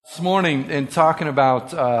This morning, in talking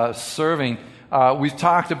about serving, we've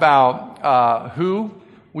talked about who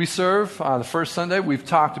we serve. The first Sunday, we've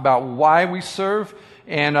talked about why we serve.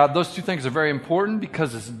 And those two things are very important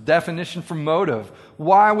because it's a definition for motive.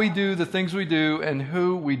 Why we do the things we do and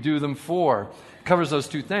who we do them for. It covers those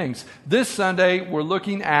two things. This Sunday, we're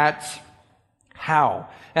looking at how.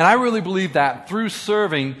 And I really believe that through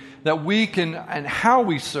serving, that we can, and how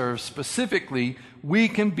we serve specifically, we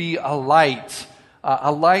can be a light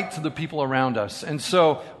to the people around us. And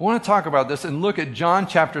so I want to talk about this and look at John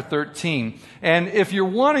chapter 13. And if you're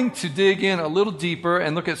wanting to dig in a little deeper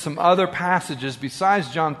and look at some other passages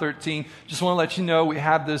besides John 13, just want to let you know we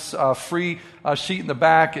have this free sheet in the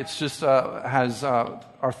back. It's just has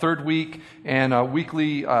our third week and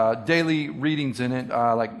weekly daily readings in it,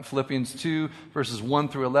 like Philippians 2, verses 1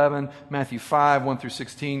 through 11, Matthew 5, 1 through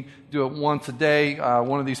 16. Do it once a day,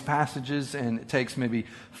 one of these passages, and it takes maybe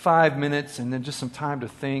 5 minutes and then just some time to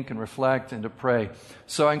think and reflect and to pray.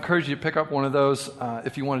 So I encourage you to pick up one of those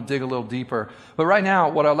if you want to dig a little deeper. But right now,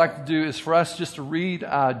 what I'd like to do is for us just to read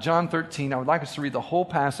John 13. I would like us to read the whole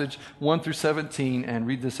passage, 1 through 17, and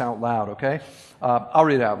read this out loud, okay? I'll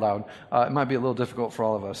read it out loud. It might be a little difficult for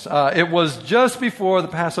all of us. It was just before the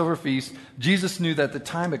Passover feast. Jesus knew that the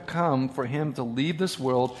time had come for him to leave this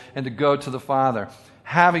world and to go to the Father.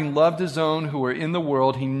 Having loved his own who were in the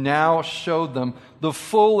world, he now showed them the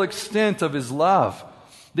full extent of his love.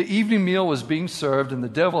 The evening meal was being served, and the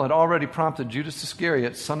devil had already prompted Judas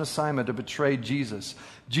Iscariot, son of Simon, to betray Jesus.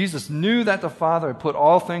 Jesus knew that the Father had put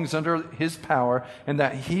all things under his power, and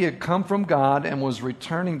that he had come from God and was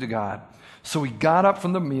returning to God. So he got up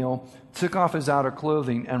from the meal, took off his outer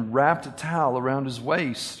clothing, and wrapped a towel around his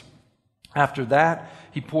waist. After that,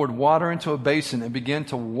 he poured water into a basin and began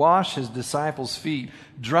to wash his disciples' feet,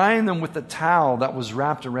 drying them with the towel that was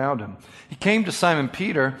wrapped around him. He came to Simon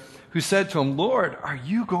Peter, who said to him, "Lord, are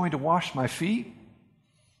you going to wash my feet?"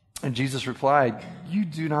 And Jesus replied, "You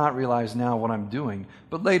do not realize now what I'm doing,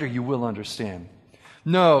 but later you will understand."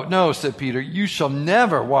 No, said Peter, "you shall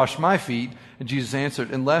never wash my feet." And Jesus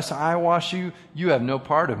answered, "Unless I wash you, you have no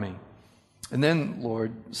part of me." "And then,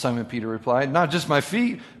 Lord," Simon Peter replied, "not just my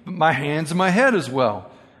feet, but my hands and my head as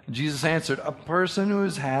well." And Jesus answered, "A person who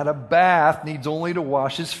has had a bath needs only to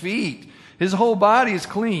wash his feet. His whole body is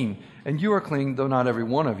clean, and you are clean, though not every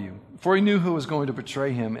one of you." For he knew who was going to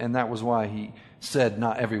betray him, and that was why he said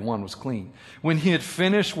not every one was clean. When he had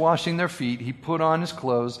finished washing their feet, he put on his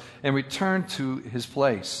clothes and returned to his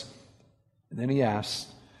place. And then he asked,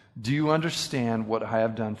 "Do you understand what I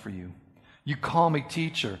have done for you? You call me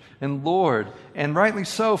teacher and Lord, and rightly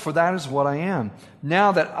so, for that is what I am.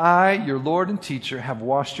 Now that I, your Lord and teacher, have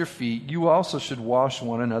washed your feet, you also should wash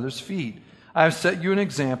one another's feet. I have set you an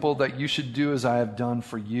example that you should do as I have done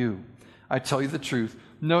for you. I tell you the truth,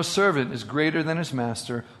 no servant is greater than his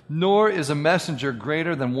master, nor is a messenger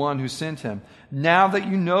greater than one who sent him. Now that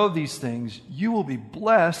you know these things, you will be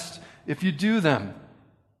blessed if you do them."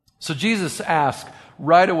 So Jesus asked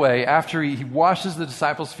right away, after he washes the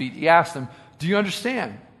disciples' feet, he asked them, "Do you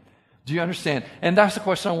understand? Do you understand?" And that's the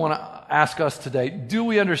question I want to ask us today. Do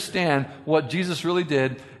we understand what Jesus really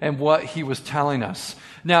did and what he was telling us?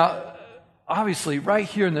 Now, obviously, right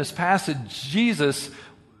here in this passage, Jesus,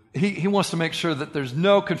 he wants to make sure that there's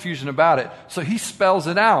no confusion about it. So he spells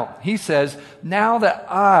it out. He says, "Now that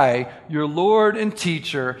I, your Lord and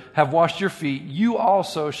teacher, have washed your feet, you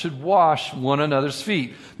also should wash one another's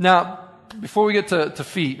feet." Now, before we get to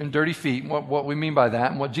feet and dirty feet, what we mean by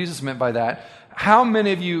that and what Jesus meant by that, how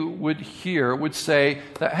many of you would say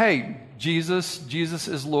that, hey, Jesus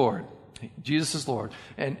is Lord? Jesus is Lord.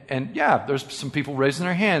 And yeah, there's some people raising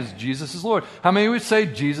their hands. Jesus is Lord. How many would say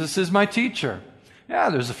Jesus is my teacher? Yeah,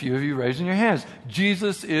 there's a few of you raising your hands.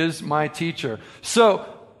 Jesus is my teacher. So,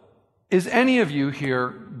 is any of you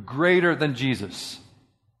here greater than Jesus?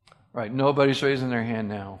 Right, nobody's raising their hand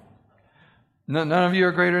now. None of you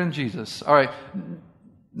are greater than Jesus. All right,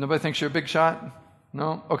 nobody thinks you're a big shot?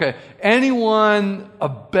 No? Okay. Anyone a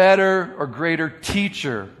better or greater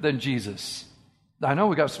teacher than Jesus? I know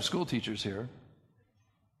we got some school teachers here.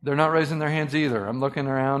 They're not raising their hands either. I'm looking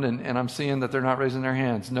around and I'm seeing that they're not raising their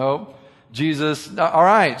hands. No, Jesus. All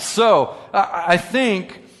right. So I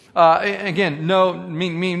think, again, no,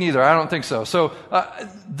 me neither. I don't think so. So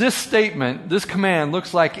this statement, this command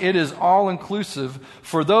looks like it is all-inclusive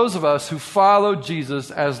for those of us who follow Jesus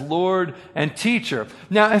as Lord and teacher.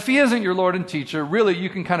 Now, if he isn't your Lord and teacher, really you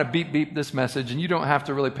can kind of beep this message and you don't have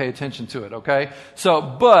to really pay attention to it, okay? So,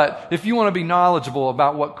 but if you want to be knowledgeable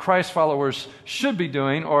about what Christ followers should be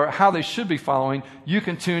doing or how they should be following, you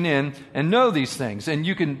can tune in and know these things. And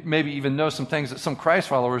you can maybe even know some things that some Christ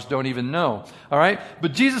followers don't even know, all right?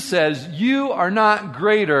 But Jesus Jesus says, you are not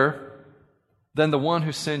greater than the one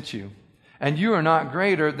who sent you, and you are not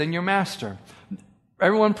greater than your master.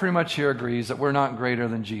 Everyone pretty much here agrees that we're not greater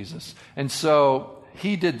than Jesus. And so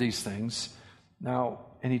he did these things. Now,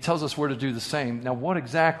 and he tells us we're to do the same. Now, what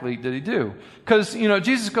exactly did he do? Because,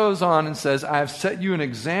 Jesus goes on and says, I have set you an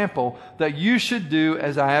example that you should do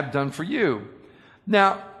as I have done for you.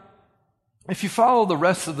 Now, if you follow the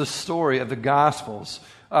rest of the story of the Gospels,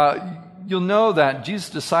 you'll know that Jesus'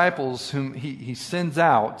 disciples, whom he sends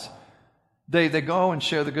out, they go and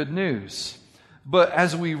share the good news. But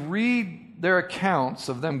as we read their accounts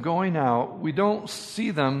of them going out, we don't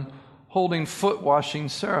see them holding foot washing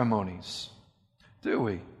ceremonies. Do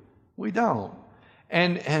we? We don't.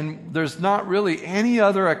 And there's not really any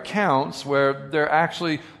other accounts where they're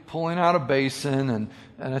actually pulling out a basin and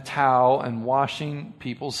a towel and washing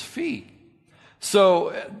people's feet.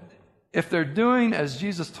 So if they're doing as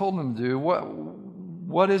Jesus told them to do,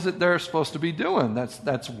 what is it they're supposed to be doing?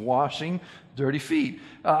 That's washing dirty feet.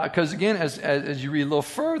 Because again, as you read a little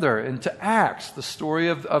further into Acts, the story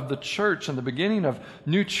of the church and the beginning of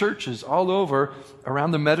new churches all over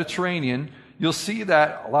around the Mediterranean, you'll see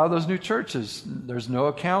that a lot of those new churches, there's no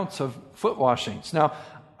accounts of foot washings. Now,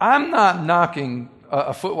 I'm not knocking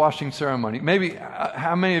a foot washing ceremony. Maybe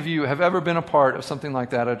how many of you have ever been a part of something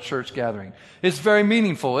like that at a church gathering? It's very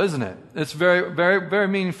meaningful, isn't it? It's very, very, very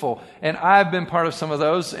meaningful. And I've been part of some of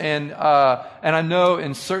those, and I know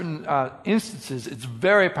in certain instances it's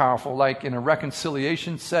very powerful, like in a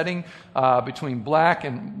reconciliation setting between black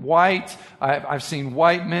and white. I've seen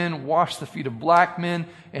white men wash the feet of black men,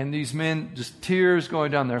 and these men, just tears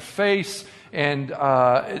going down their face, and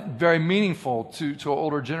very meaningful to an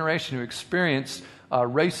older generation who experienced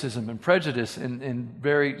racism and prejudice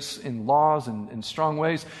in laws and in strong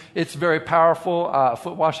ways. It's very powerful.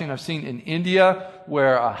 Foot washing I've seen in India,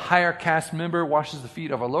 where a higher caste member washes the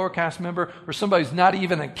feet of a lower caste member, or somebody who's not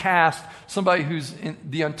even a caste, somebody who's in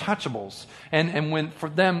the untouchables. And when for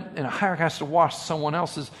them in a higher caste to wash someone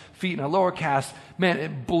else's feet in a lower caste, man,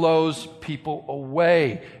 it blows people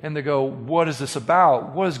away. And they go, what is this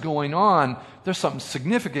about? What is going on? There's something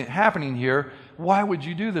significant happening here. Why would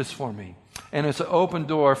you do this for me? And it's an open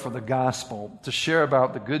door for the gospel to share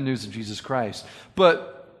about the good news of Jesus Christ.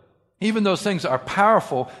 But even those things are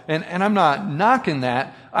powerful, and I'm not knocking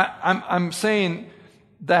that. I'm saying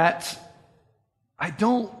that I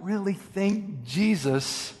don't really think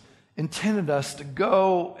Jesus intended us to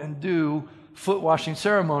go and do foot washing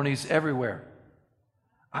ceremonies everywhere.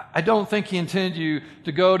 I don't think he intended you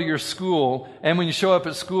to go to your school, and when you show up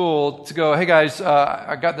at school, to go, hey guys,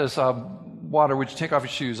 I got this water, would you take off your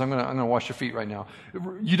shoes? I'm gonna wash your feet right now.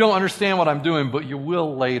 You don't understand what I'm doing, but you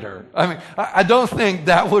will later. I mean, I don't think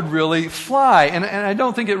that would really fly, and I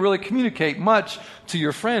don't think it really communicate much to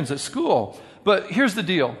your friends at school. But here's the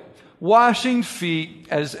deal. Washing feet,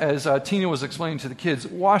 as Tina was explaining to the kids,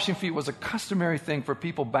 washing feet was a customary thing for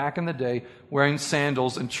people back in the day wearing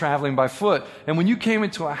sandals and traveling by foot. And when you came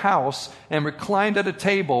into a house and reclined at a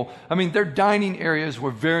table, I mean, their dining areas were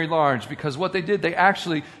very large because what they did, they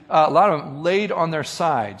actually, a lot of them laid on their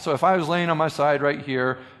side. So if I was laying on my side right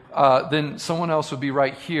here, then someone else would be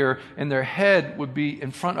right here, and their head would be in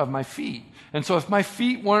front of my feet. And so if my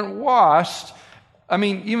feet weren't washed, I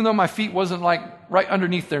mean, even though my feet wasn't like right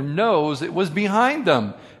underneath their nose, it was behind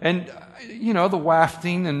them. And, the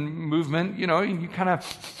wafting and movement, you kind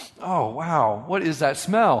of, oh, wow, what is that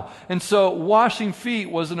smell? And so washing feet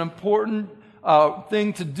was an important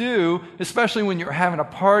thing to do, especially when you're having a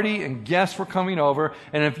party and guests were coming over.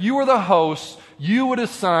 And if you were the host, you would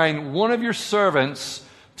assign one of your servants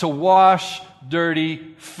to wash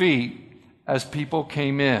dirty feet as people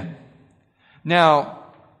came in. Now,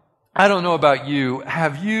 I don't know about you.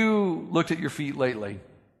 Have you looked at your feet lately?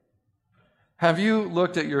 Have you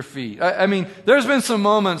looked at your feet? I mean, there's been some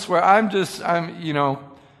moments where I'm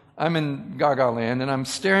in Gaga land and I'm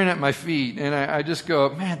staring at my feet and I just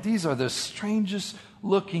go, man, these are the strangest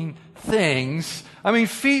looking things. I mean,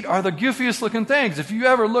 feet are the goofiest looking things if you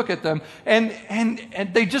ever look at them. And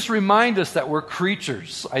they just remind us that we're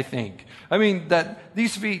creatures, I think. I mean, that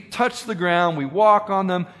these feet touch the ground, we walk on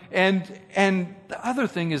them, and the other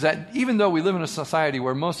thing is that even though we live in a society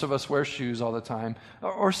where most of us wear shoes all the time,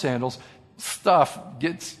 or sandals, stuff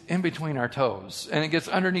gets in between our toes, and it gets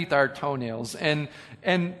underneath our toenails, and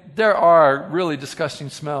there are really disgusting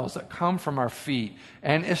smells that come from our feet,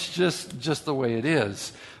 and it's just the way it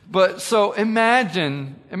is. But so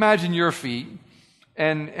imagine your feet,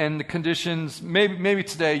 and the conditions. Maybe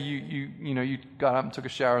today you got up and took a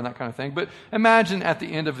shower and that kind of thing. But imagine at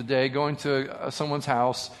the end of the day going to someone's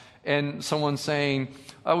house and someone saying,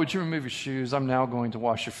 "Oh, would you remove your shoes? I'm now going to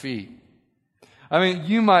wash your feet." I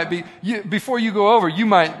mean, before you go over, you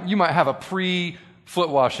might have a foot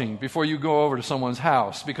washing before you go over to someone's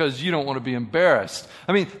house because you don't want to be embarrassed.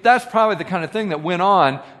 I mean, that's probably the kind of thing that went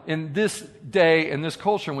on in this day, in this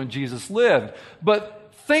culture when Jesus lived.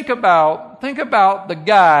 But think about the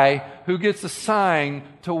guy who gets assigned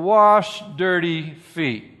to wash dirty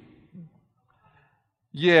feet.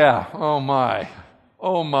 Yeah, oh my.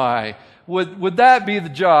 Would that be the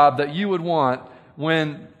job that you would want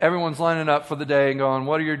when everyone's lining up for the day and going,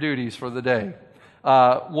 what are your duties for the day?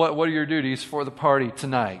 What are your duties for the party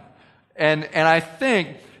tonight? And I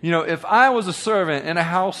think, if I was a servant in a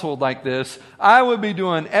household like this, I would be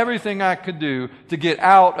doing everything I could do to get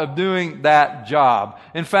out of doing that job.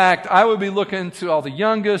 In fact, I would be looking to all the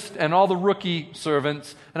youngest and all the rookie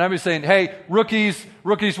servants, and I'd be saying, hey, rookies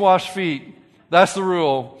wash feet. That's the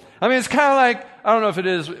rule. I mean, it's kind of like, I don't know if it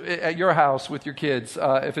is at your house with your kids,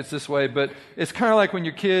 if it's this way, but it's kind of like when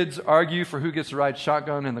your kids argue for who gets to ride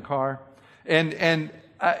shotgun in the car. And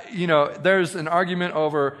there's an argument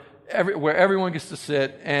over where everyone gets to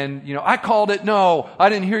sit, and, I called it. No, I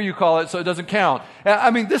didn't hear you call it, so it doesn't count. I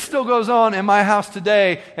mean, this still goes on in my house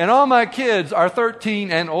today, and all my kids are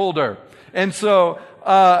 13 and older. And so,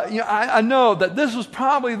 I know that this was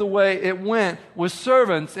probably the way it went with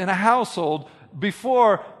servants in a household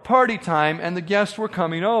before party time and the guests were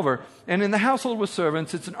coming over. And in the household with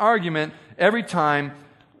servants, it's an argument every time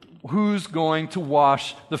who's going to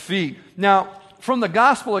wash the feet. Now, from the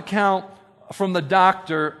gospel account from the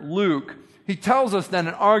doctor Luke, he tells us that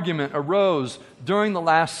an argument arose during the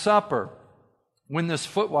Last Supper when this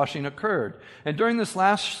foot washing occurred. And during this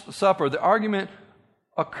Last Supper, the argument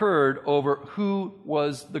occurred over who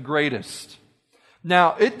was the greatest.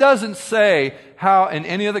 Now, it doesn't say how in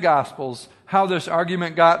any of the Gospels how this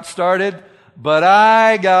argument got started, but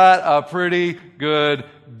I got a pretty good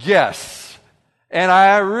guess. And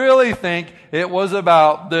I really think it was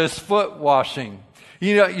about this foot washing.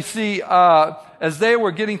 You see, as they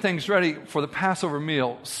were getting things ready for the Passover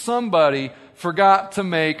meal, somebody forgot to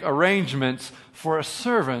make arrangements for a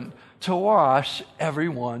servant to wash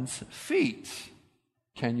everyone's feet.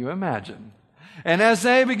 Can you imagine? And as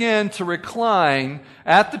they begin to recline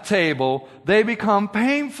at the table, they become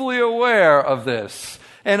painfully aware of this.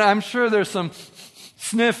 And I'm sure there's some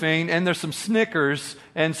sniffing and there's some snickers,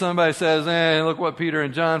 and somebody says, look what Peter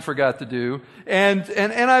and John forgot to do. And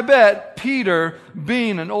I bet Peter,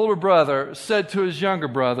 being an older brother, said to his younger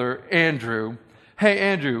brother, Andrew, hey,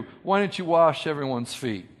 Andrew, why don't you wash everyone's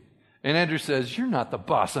feet? And Andrew says, you're not the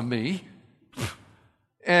boss of me.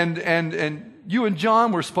 And you and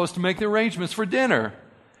John were supposed to make the arrangements for dinner.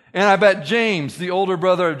 And I bet James, the older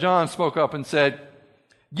brother of John, spoke up and said,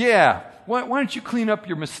 yeah, why don't you clean up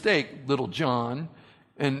your mistake, little John?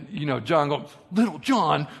 And, John goes, little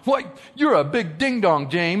John, what? You're a big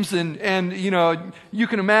ding-dong, James. And you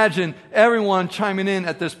can imagine everyone chiming in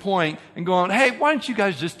at this point and going, hey, why don't you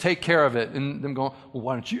guys just take care of it? And them going, well,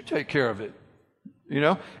 why don't you take care of it?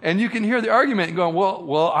 And you can hear the argument going,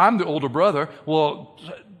 well, I'm the older brother. Well,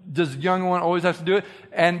 does the younger one always have to do it?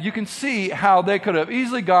 And you can see how they could have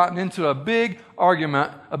easily gotten into a big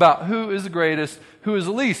argument about who is the greatest, who is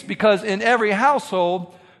the least. Because in every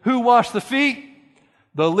household, who washed the feet?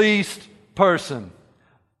 The least person.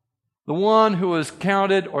 The one who was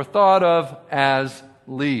counted or thought of as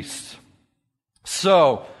least.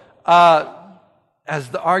 So, as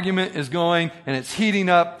the argument is going and it's heating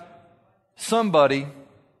up, somebody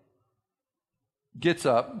gets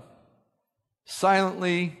up,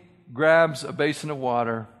 silently grabs a basin of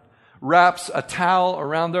water, wraps a towel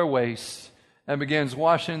around their waist, and begins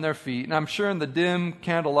washing their feet. And I'm sure in the dim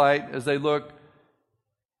candlelight, as they look,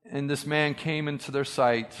 and this man came into their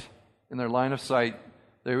sight, in their line of sight,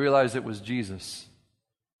 they realized it was Jesus.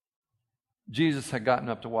 Jesus had gotten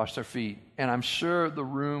up to wash their feet. And I'm sure the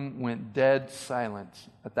room went dead silent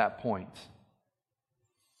at that point.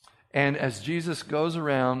 And as Jesus goes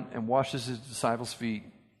around and washes his disciples' feet,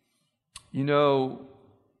 you know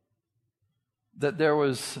that there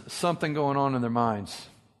was something going on in their minds.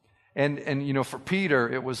 And for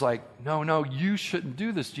Peter, it was like, no, you shouldn't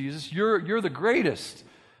do this, Jesus. You're the greatest.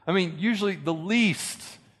 I mean, usually the least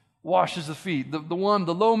washes the feet. The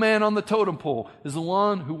low man on the totem pole is the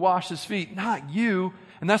one who washes feet, not you.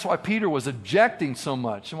 And that's why Peter was objecting so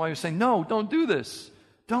much and why he was saying, no, don't do this.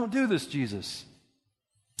 Don't do this, Jesus.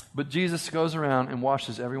 But Jesus goes around and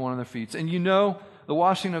washes every one of their feet. And the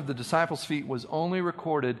washing of the disciples' feet was only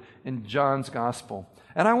recorded in John's gospel.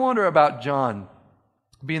 And I wonder about John,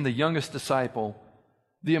 being the youngest disciple,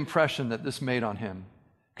 the impression that this made on him.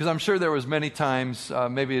 Because I'm sure there was many times,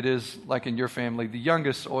 maybe it is like in your family, the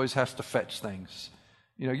youngest always has to fetch things.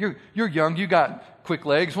 You're young, you got quick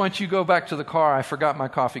legs. Why don't you go back to the car? I forgot my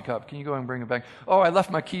coffee cup. Can you go and bring it back? Oh, I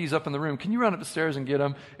left my keys up in the room. Can you run up the stairs and get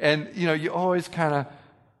them? And, you always kind of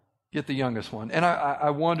get the youngest one. And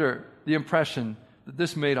I wonder the impression that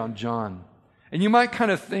this made on John. And you might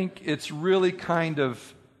kind of think it's really kind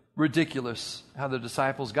of ridiculous how the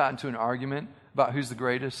disciples got into an argument about who's the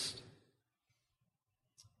greatest.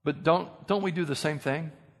 But don't we do the same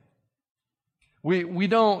thing? We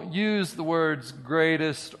don't use the words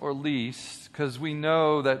greatest or least because we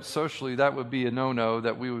know that socially that would be a no-no,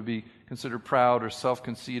 that we would be considered proud or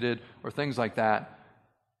self-conceited or things like that.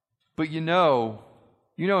 But in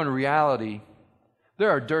reality, there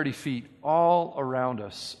are dirty feet all around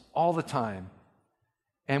us all the time.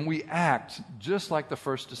 And we act just like the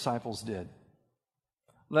first disciples did.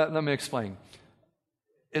 Let me explain.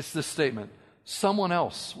 It's this statement: someone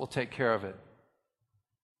else will take care of it.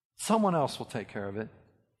 Someone else will take care of it.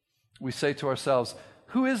 We say to ourselves,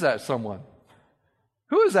 who is that someone?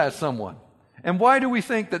 Who is that someone? And why do we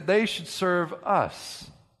think that they should serve us?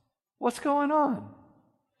 What's going on?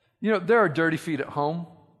 There are dirty feet at home.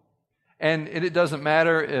 And it doesn't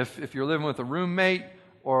matter if you're living with a roommate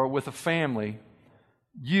or with a family.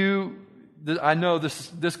 I know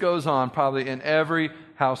this goes on probably in every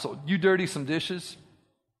household. You dirty some dishes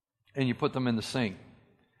and you put them in the sink.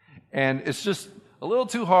 And it's just a little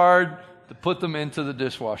too hard to put them into the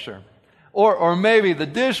dishwasher. Or maybe the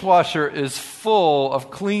dishwasher is full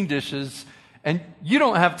of clean dishes and you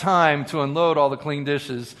don't have time to unload all the clean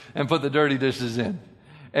dishes and put the dirty dishes in.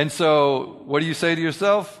 And so what do you say to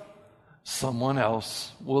yourself? Someone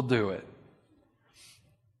else will do it.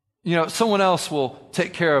 Someone else will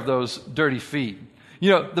take care of those dirty feet.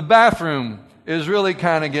 The bathroom is really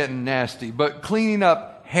kind of getting nasty, but cleaning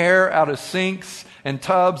up hair out of sinks and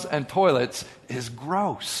tubs and toilets is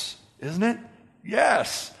gross, isn't it?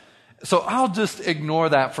 Yes. So I'll just ignore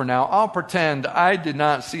that for now. I'll pretend I did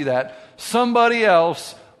not see that. Somebody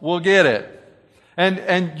else will get it.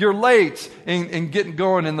 And you're late in getting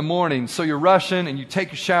going in the morning, so you're rushing and you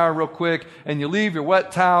take a shower real quick and you leave your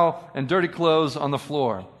wet towel and dirty clothes on the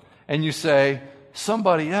floor. And you say,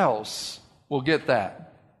 somebody else will get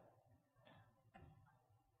that.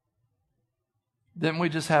 Didn't we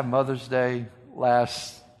just have Mother's Day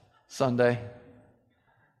last Sunday?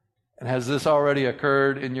 And has this already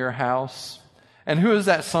occurred in your house? And who is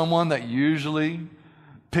that someone that usually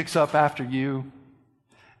picks up after you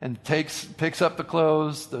and picks up the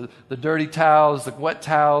clothes, the dirty towels, the wet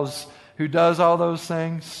towels, who does all those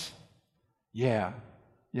things? Yeah.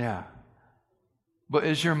 But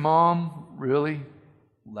is your mom really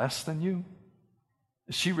less than you?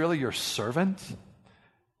 Is she really your servant?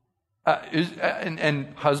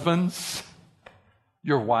 And husbands,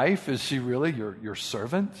 your wife, is she really your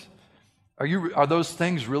servant? Are those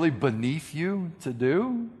things really beneath you to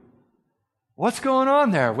do? What's going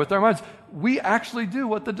on there with our minds? We actually do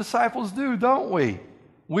what the disciples do, don't we?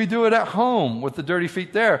 We do it at home with the dirty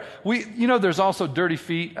feet there. There's also dirty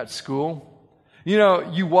feet at school.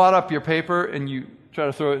 You wad up your paper and you try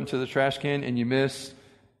to throw it into the trash can and you miss.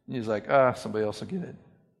 And he's like, somebody else will get it.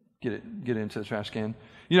 Get it into the trash can.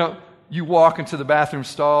 You walk into the bathroom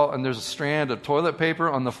stall and there's a strand of toilet paper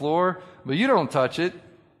on the floor, but you don't touch it.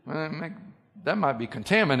 That might be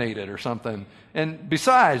contaminated or something. And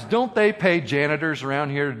besides, don't they pay janitors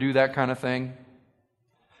around here to do that kind of thing?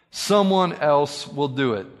 Someone else will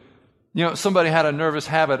do it. Somebody had a nervous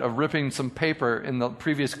habit of ripping some paper in the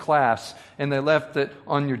previous class, and they left it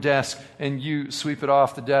on your desk, and you sweep it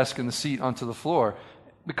off the desk and the seat onto the floor.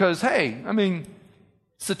 Because, hey,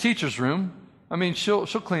 it's the teacher's room. She'll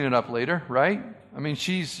clean it up later, right?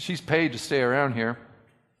 She's paid to stay around here.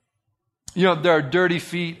 There are dirty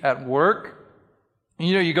feet at work.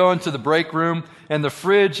 You go into the break room and the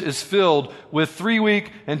fridge is filled with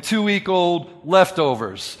 3-week and 2-week-old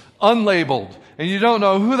leftovers, unlabeled, and you don't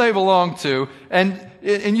know who they belong to. And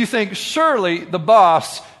you think, surely the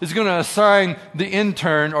boss is going to assign the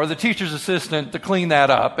intern or the teacher's assistant to clean that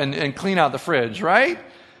up and clean out the fridge, right?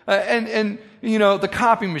 The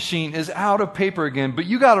copy machine is out of paper again, but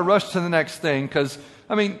you got to rush to the next thing because,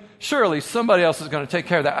 surely somebody else is going to take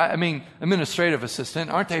care of that. Administrative assistant,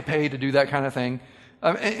 aren't they paid to do that kind of thing?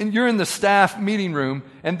 And you're in the staff meeting room,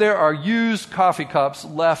 and there are used coffee cups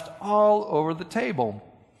left all over the table.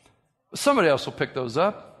 Somebody else will pick those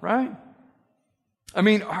up, right?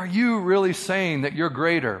 Are you really saying that you're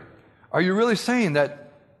greater? Are you really saying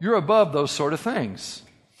that you're above those sort of things?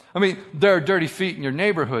 There are dirty feet in your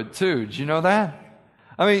neighborhood, too. Did you know that?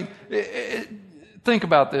 Think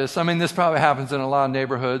about this. This probably happens in a lot of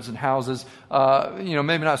neighborhoods and houses.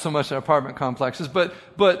 Maybe not so much in apartment complexes, but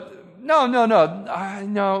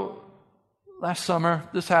no. last summer,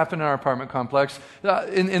 this happened in our apartment complex.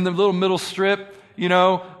 In the little middle strip,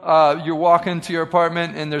 you're walking to your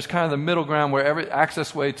apartment, and there's kind of the middle ground where every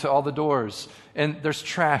access way to all the doors. And there's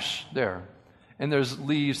trash there. And there's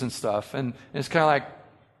leaves and stuff. And it's kind of like,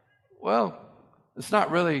 well, it's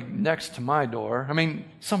not really next to my door. I mean,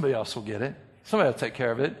 somebody else will get it. Somebody will take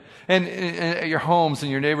care of it. And at your homes, in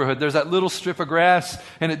your neighborhood, there's that little strip of grass,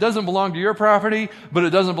 and it doesn't belong to your property, but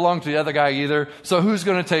it doesn't belong to the other guy either. So who's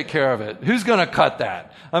going to take care of it? Who's going to cut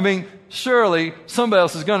that? I mean, surely somebody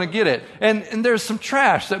else is going to get it. And there's some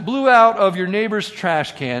trash that blew out of your neighbor's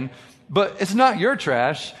trash can, but it's not your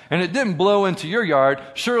trash, and it didn't blow into your yard.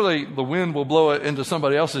 Surely the wind will blow it into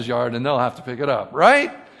somebody else's yard, and they'll have to pick it up,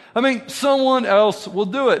 right? I mean, someone else will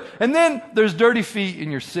do it. And then there's dirty feet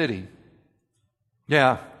in your city.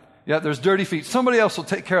 Yeah, there's dirty feet. Somebody else will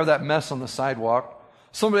take care of that mess on the sidewalk.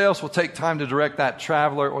 Somebody else will take time to direct that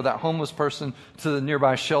traveler or that homeless person to the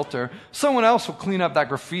nearby shelter. Someone else will clean up that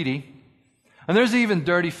graffiti. And there's even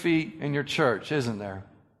dirty feet in your church, isn't there?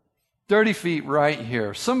 Dirty feet right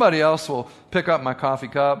here. Somebody else will pick up my coffee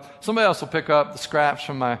cup. Somebody else will pick up the scraps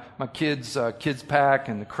from my kids' pack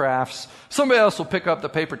and the crafts. Somebody else will pick up the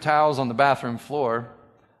paper towels on the bathroom floor.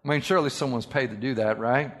 I mean, surely someone's paid to do that,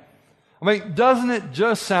 right? I mean, doesn't it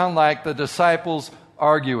just sound like the disciples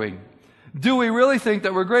arguing? Do we really think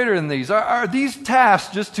that we're greater than these? Are these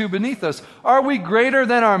tasks just too beneath us? Are we greater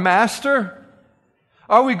than our master?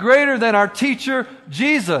 Are we greater than our teacher,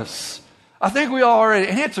 Jesus? I think we all already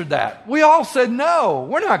answered that. We all said no,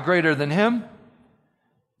 we're not greater than him.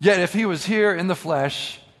 Yet if he was here in the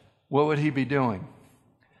flesh, what would he be doing?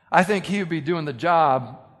 I think he would be doing the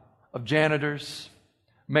job of janitors,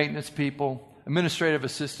 maintenance people, administrative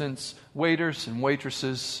assistants, waiters and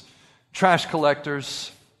waitresses, trash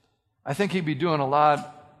collectors. I think he'd be doing a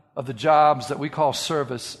lot of the jobs that we call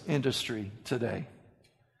service industry today.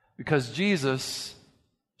 Because Jesus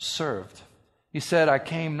served. He said, I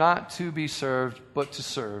came not to be served, but to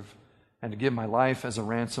serve, and to give my life as a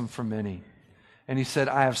ransom for many. And he said,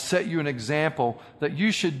 I have set you an example that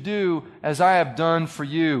you should do as I have done for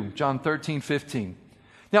you. John 13:15.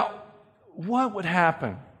 Now, what would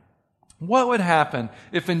happen? What would happen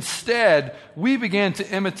if instead we began to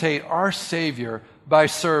imitate our Savior by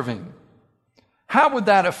serving? How would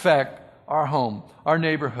that affect our home, our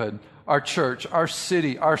neighborhood, our church, our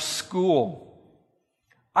city, our school?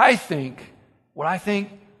 I think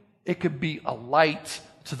it could be a light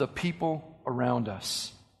to the people around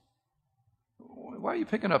us. Why are you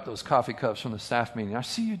picking up those coffee cups from the staff meeting? I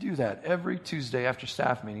see you do that every Tuesday after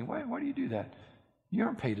staff meeting. Why do you do that? You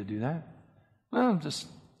aren't paid to do that. Well, I'm just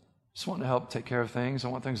wanting to help take care of things. I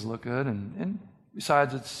want things to look good. And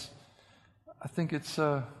besides, I think it's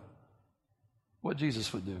what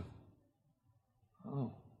Jesus would do.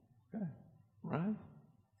 Oh, okay. Right?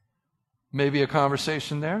 Maybe a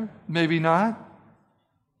conversation there. Maybe not.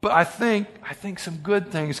 But I think some good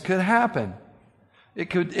things could happen. It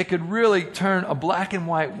could really turn a black and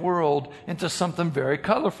white world into something very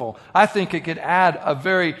colorful. I think it could add a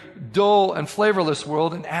very dull and flavorless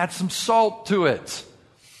world and add some salt to it.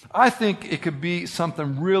 I think it could be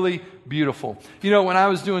something really beautiful. When I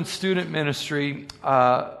was doing student ministry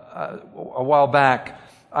a while back,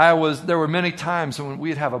 there were many times when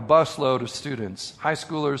we'd have a busload of students, high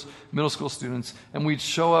schoolers, middle school students, and we'd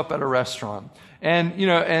show up at a restaurant. And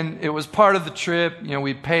it was part of the trip.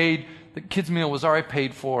 We paid. The kids' meal was already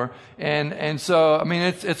paid for, and so I mean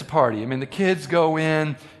it's a party. I mean the kids go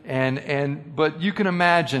in, but you can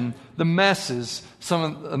imagine some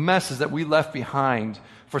of the messes that we left behind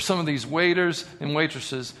for some of these waiters and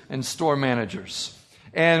waitresses and store managers.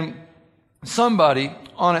 And somebody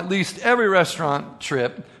on at least every restaurant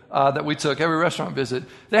trip that we took, every restaurant visit,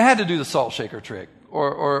 they had to do the salt shaker trick.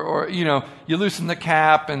 Or you loosen the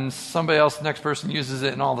cap and somebody else, the next person uses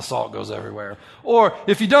it and all the salt goes everywhere. Or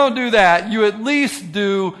if you don't do that, you at least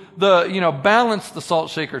do balance the salt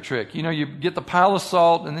shaker trick. You get the pile of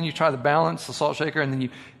salt and then you try to balance the salt shaker and then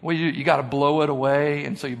you got to blow it away.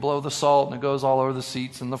 And so you blow the salt and it goes all over the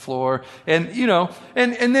seats and the floor. And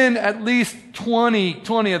then at least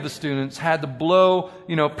 20 of the students had to blow,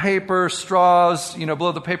 paper, straws,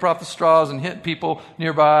 blow the paper off the straws and hit people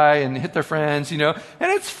nearby and hit their friends, And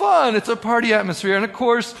it's fun. It's a party atmosphere. And of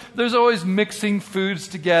course, there's always mixing foods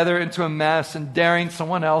together into a mess and daring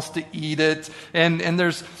someone else to eat it. And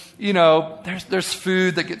there's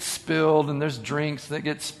food that gets spilled and there's drinks that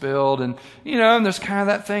get spilled. And, and there's kind of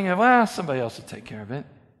that thing of, somebody else will take care of it.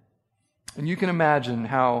 And you can imagine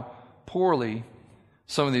how poorly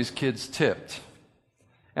some of these kids tipped.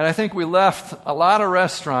 And I think we left a lot of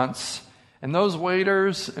restaurants, and those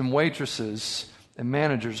waiters and waitresses and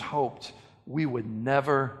managers hoped we would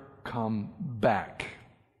never come back.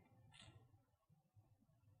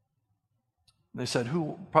 They said,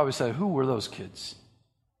 probably said, who were those kids?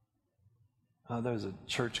 There was a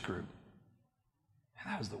church group.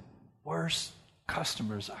 And that was the worst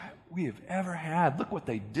customers we have ever had. Look what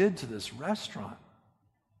they did to this restaurant.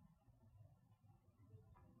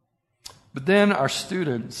 But then our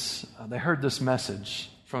students, they heard this message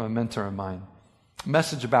from a mentor of mine, a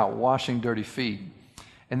message about washing dirty feet.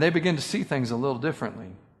 And they began to see things a little differently.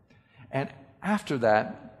 And after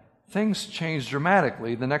that, things changed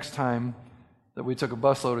dramatically the next time that we took a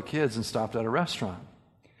busload of kids and stopped at a restaurant.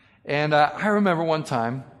 And I remember one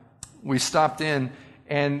time we stopped in,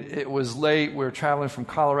 and it was late. We were traveling from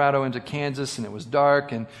Colorado into Kansas, and it was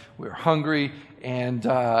dark, and we were hungry, and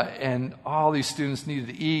all these students needed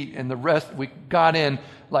to eat, and the rest, we got in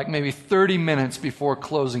like maybe 30 minutes before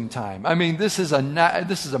closing time. I mean, this is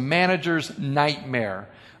a manager's nightmare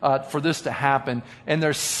for this to happen, and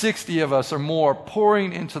there's 60 of us or more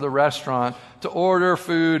pouring into the restaurant to order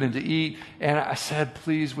food and to eat. And I said,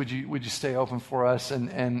 please, would you stay open for us?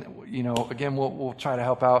 And you know, again, we'll try to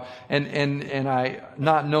help out. And I,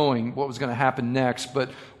 not knowing what was going to happen next,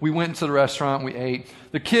 but we went into the restaurant, we ate.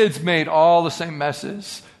 The kids made all the same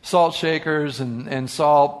messes. Salt shakers and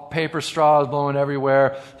salt, paper straws blowing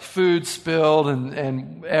everywhere, food spilled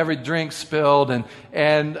and every drink spilled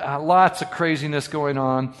and lots of craziness going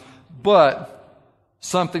on. But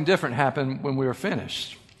something different happened when we were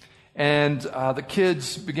finished. And the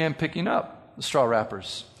kids began picking up the straw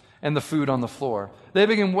wrappers and the food on the floor. They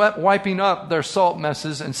began wiping up their salt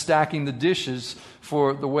messes and stacking the dishes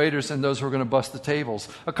for the waiters and those who were going to bust the tables.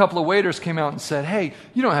 A couple of waiters came out and said, hey,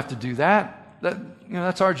 you don't have to do that.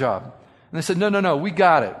 That's our job. And they said, no, we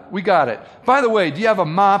got it. By the way, do you have a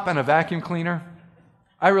mop and a vacuum cleaner?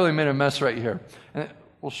 I really made a mess right here. And,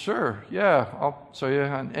 well, sure, yeah, I'll show you.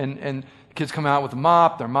 And kids come out with a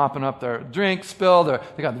mop, they're mopping up their drink spill,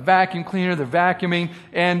 they got the vacuum cleaner, they're vacuuming,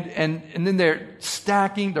 and then they're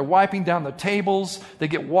stacking, they're wiping down the tables, they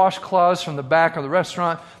get washcloths from the back of the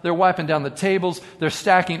restaurant, they're wiping down the tables, they're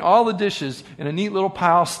stacking all the dishes in a neat little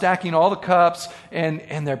pile, stacking all the cups,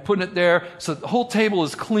 and they're putting it there, so the whole table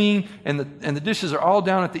is clean, and the dishes are all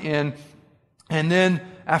down at the end. And then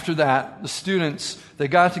after that, the students, they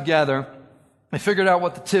got together. They figured out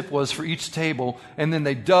what the tip was for each table, and then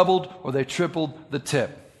they doubled or they tripled the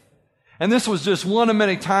tip. And this was just one of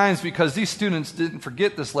many times because these students didn't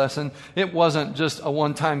forget this lesson. It wasn't just a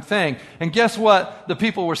one-time thing. And guess what the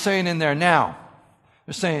people were saying in there now?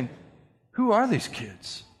 They're saying, who are these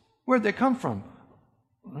kids? Where'd they come from?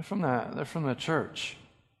 They're from the church.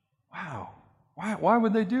 Wow. Why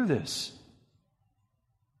would they do this?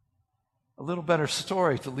 A little better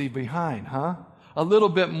story to leave behind, huh? A little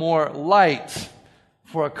bit more light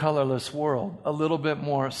for a colorless world. A little bit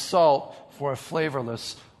more salt for a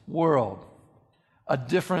flavorless world. A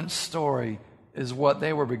different story is what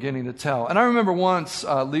they were beginning to tell. And I remember once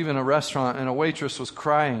leaving a restaurant and a waitress was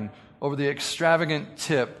crying over the extravagant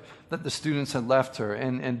tip that the students had left her.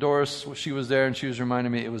 And Doris, she was there and she was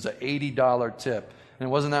reminding me it was an $80 tip. And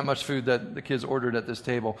it wasn't that much food that the kids ordered at this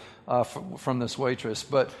table from this waitress.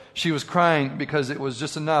 But she was crying because it was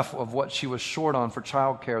just enough of what she was short on for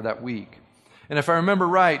childcare that week. And if I remember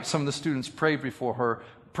right, some of the students prayed for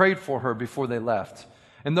her before they left.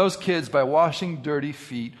 And those kids, by washing dirty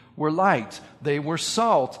feet, were light. They were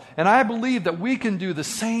salt. And I believe that we can do the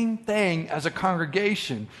same thing as a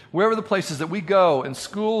congregation, wherever the places that we go, in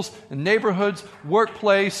schools, in neighborhoods,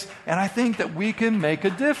 workplace, and I think that we can make a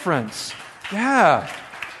difference. Yeah.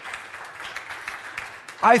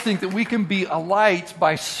 I think that we can be a light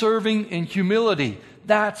by serving in humility.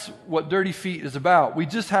 That's what Dirty Feet is about. We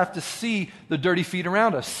just have to see the dirty feet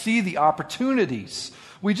around us, see the opportunities.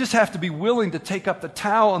 We just have to be willing to take up the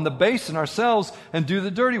towel and the basin ourselves and do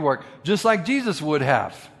the dirty work, just like Jesus would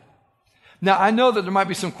have. Now, I know that there might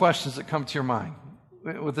be some questions that come to your mind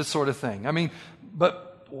with this sort of thing. I mean,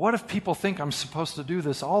 but what if people think I'm supposed to do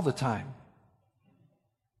this all the time?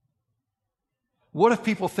 What if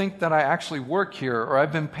people think that I actually work here or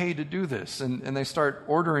I've been paid to do this and they start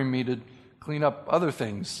ordering me to clean up other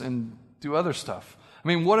things and do other stuff? I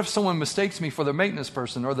mean, what if someone mistakes me for the maintenance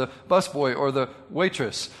person or the busboy or the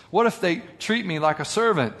waitress? What if they treat me like a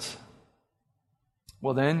servant?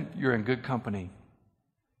 Well, then you're in good company.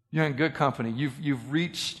 You're in good company. You've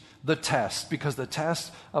reached the test, because the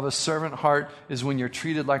test of a servant heart is when you're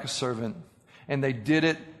treated like a servant. And they did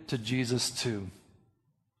it to Jesus too.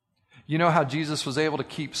 You know how Jesus was able to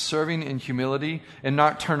keep serving in humility and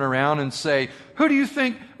not turn around and say, who do you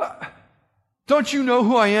think? Don't you know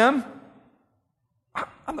who I am?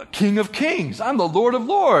 I'm the King of Kings. I'm the Lord of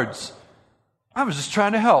Lords. I was just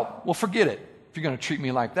trying to help. Well, forget it. if you're going to treat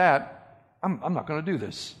me like that, I'm not going to do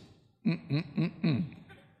this. You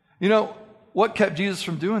know, what kept Jesus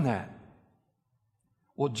from doing that?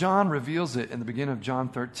 Well, John reveals it in the beginning of John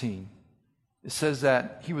 13. It says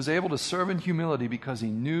that he was able to serve in humility because he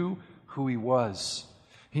knew who he was.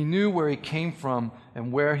 He knew where he came from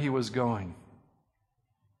and where he was going.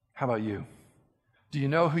 How about you? Do you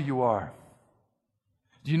know who you are?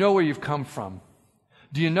 Do you know where you've come from?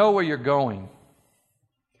 Do you know where you're going?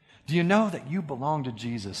 Do you know that you belong to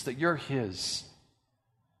Jesus, that you're his?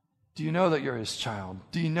 Do you know that you're his child?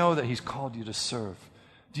 Do you know that he's called you to serve?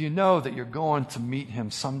 Do you know that you're going to meet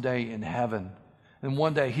him someday in heaven? And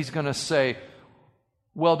one day he's going to say,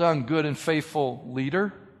 "Well done, good and faithful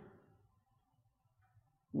leader.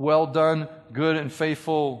 Well done, good and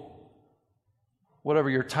faithful," whatever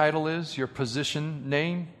your title is, your position,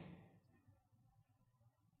 name.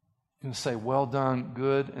 He's going to say, "Well done,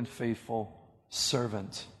 good and faithful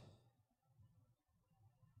servant."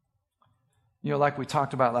 You know, like we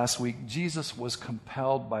talked about last week, Jesus was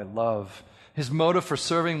compelled by love. His motive for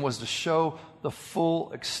serving was to show the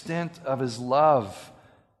full extent of his love.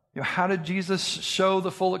 You know, how did Jesus show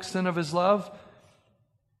the full extent of his love?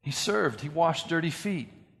 He served. He washed dirty feet.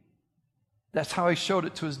 That's how he showed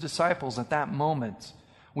it to his disciples at that moment.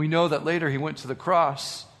 We know that later he went to the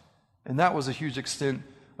cross, and that was a huge extent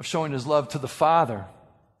of showing his love to the Father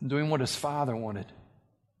and doing what his Father wanted.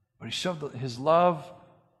 But he showed his love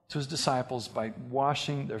to his disciples by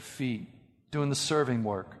washing their feet, doing the serving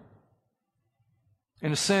work.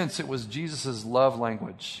 In a sense, it was Jesus' love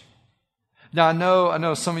language. Now, I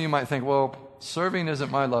know some of you might think, well, serving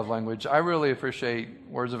isn't my love language. I really appreciate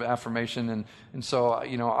words of affirmation, and so,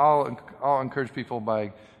 you know, I'll encourage people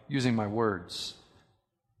by using my words.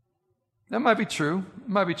 That might be true. It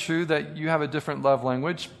might be true that you have a different love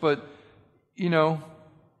language, but, you know,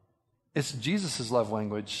 it's Jesus' love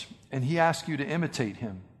language, and he asks you to imitate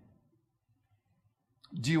him.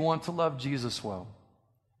 Do you want to love Jesus well?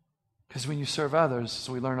 Because when you serve others, as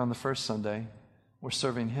we learned on the first Sunday, we're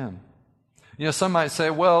serving him. You know, some might say,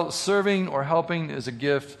 well, serving or helping is a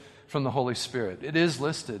gift from the Holy Spirit. It is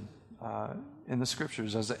listed in the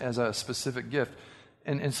Scriptures as a specific gift.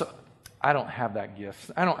 And so I don't have that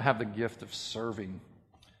gift. I don't have the gift of serving.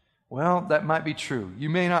 Well, that might be true. You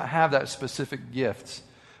may not have that specific gift.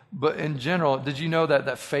 But in general, did you know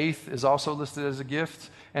that faith is also listed as a gift?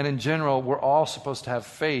 And in general, we're all supposed to have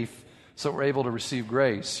faith so we're able to receive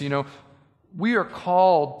grace. You know, we are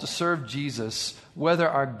called to serve Jesus whether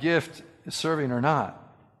our gift is serving or not.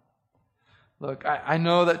 Look, I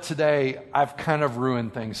know that today I've kind of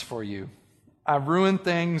ruined things for you. I've ruined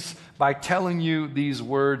things by telling you these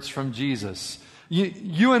words from Jesus.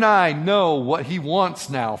 You and I know what he wants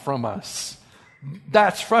now from us.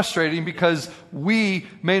 That's frustrating because we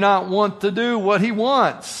may not want to do what he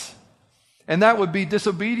wants. And that would be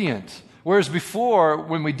disobedient. Whereas before,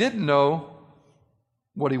 when we didn't know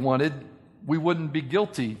what he wanted, we wouldn't be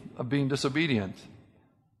guilty of being disobedient.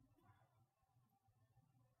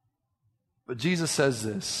 But Jesus says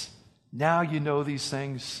this, now you know these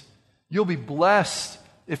things. You'll be blessed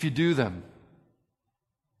if you do them.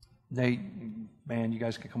 Nate, man, you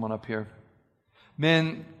guys can come on up here.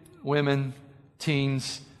 Men, women,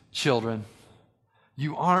 teens, children,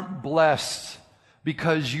 you aren't blessed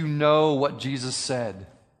because you know what Jesus said.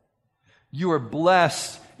 You are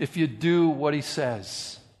blessed if you do what he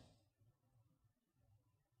says.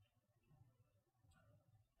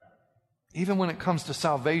 Even when it comes to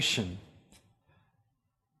salvation,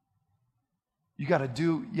 you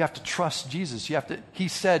have to trust Jesus. He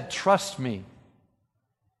said, trust me.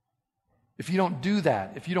 If you don't do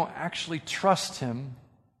that, if you don't actually trust him,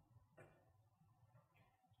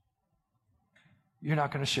 you're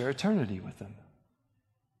not going to share eternity with him.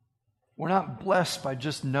 We're not blessed by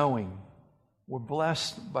just knowing. We're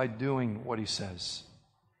blessed by doing what he says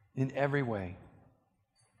in every way.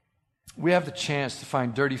 We have the chance to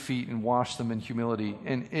find dirty feet and wash them in humility,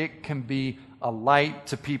 and it can be a light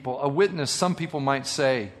to people, a witness, some people might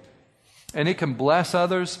say, and it can bless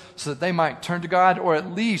others so that they might turn to God, or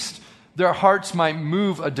at least their hearts might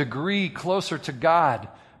move a degree closer to God,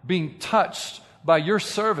 being touched by your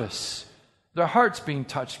service, their hearts being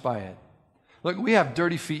touched by it. Look, we have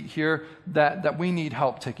dirty feet here that we need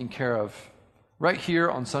help taking care of. Right here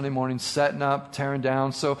on Sunday mornings, setting up, tearing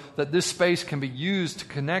down, so that this space can be used to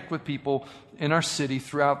connect with people in our city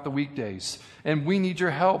throughout the weekdays. And we need your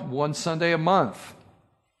help one Sunday a month.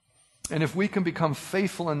 And if we can become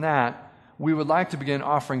faithful in that, we would like to begin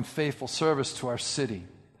offering faithful service to our city.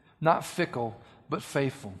 Not fickle, but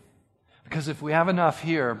faithful. Because if we have enough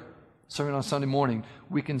here, serving on Sunday morning,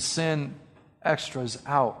 we can send extras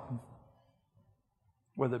out.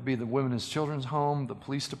 whether it be the Women's Children's Home, the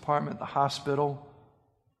police department, the hospital,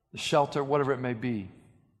 the shelter, whatever it may be.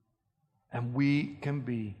 And we can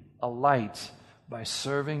be a light by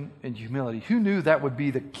serving in humility. Who knew that would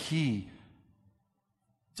be the key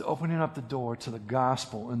to opening up the door to the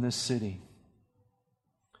gospel in this city?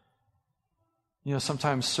 You know,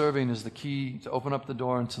 sometimes serving is the key to open up the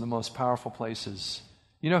door into the most powerful places.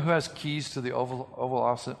 You know who has keys to the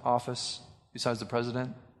Oval Office besides the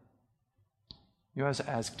president? You know who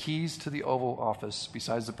has keys to the Oval Office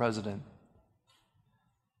besides the president?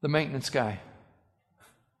 The maintenance guy.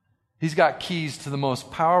 He's got keys to the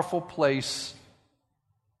most powerful place,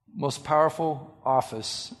 most powerful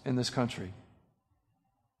office in this country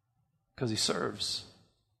because he serves.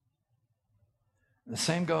 And the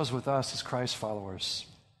same goes with us as Christ followers.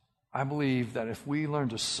 I believe that if we learn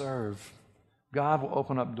to serve, God will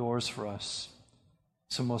open up doors for us.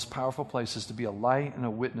 Some most powerful places to be a light and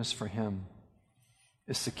a witness for Him.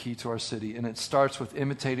 It's the key to our city, and it starts with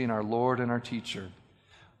imitating our Lord and our teacher.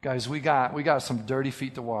 Guys, we got some dirty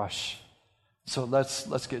feet to wash. So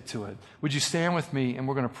let's get to it. Would you stand with me, and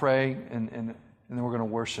we're going to pray, and then we're going to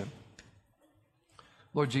worship.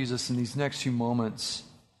 Lord Jesus, in these next few moments,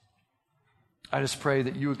 I just pray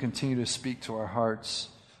that you would continue to speak to our hearts.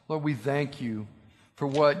 Lord, we thank you for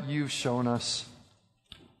what you've shown us.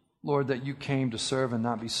 Lord, that you came to serve and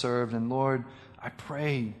not be served. And Lord, I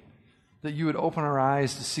pray that you would open our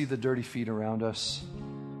eyes to see the dirty feet around us.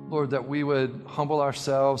 Lord, that we would humble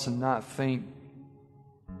ourselves and not think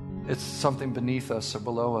it's something beneath us or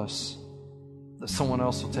below us, that someone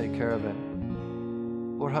else will take care of it.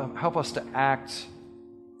 Lord, help us to act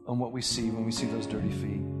on what we see when we see those dirty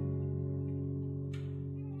feet.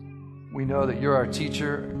 We know that you're our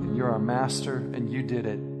teacher, and you're our master, and you did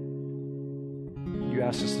it. You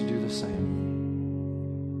asked us to do the same.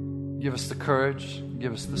 Give us the courage,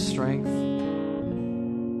 give us the strength,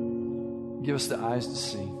 give us the eyes to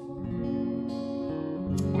see.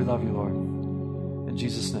 We love you, Lord. In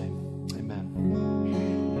Jesus' name, amen.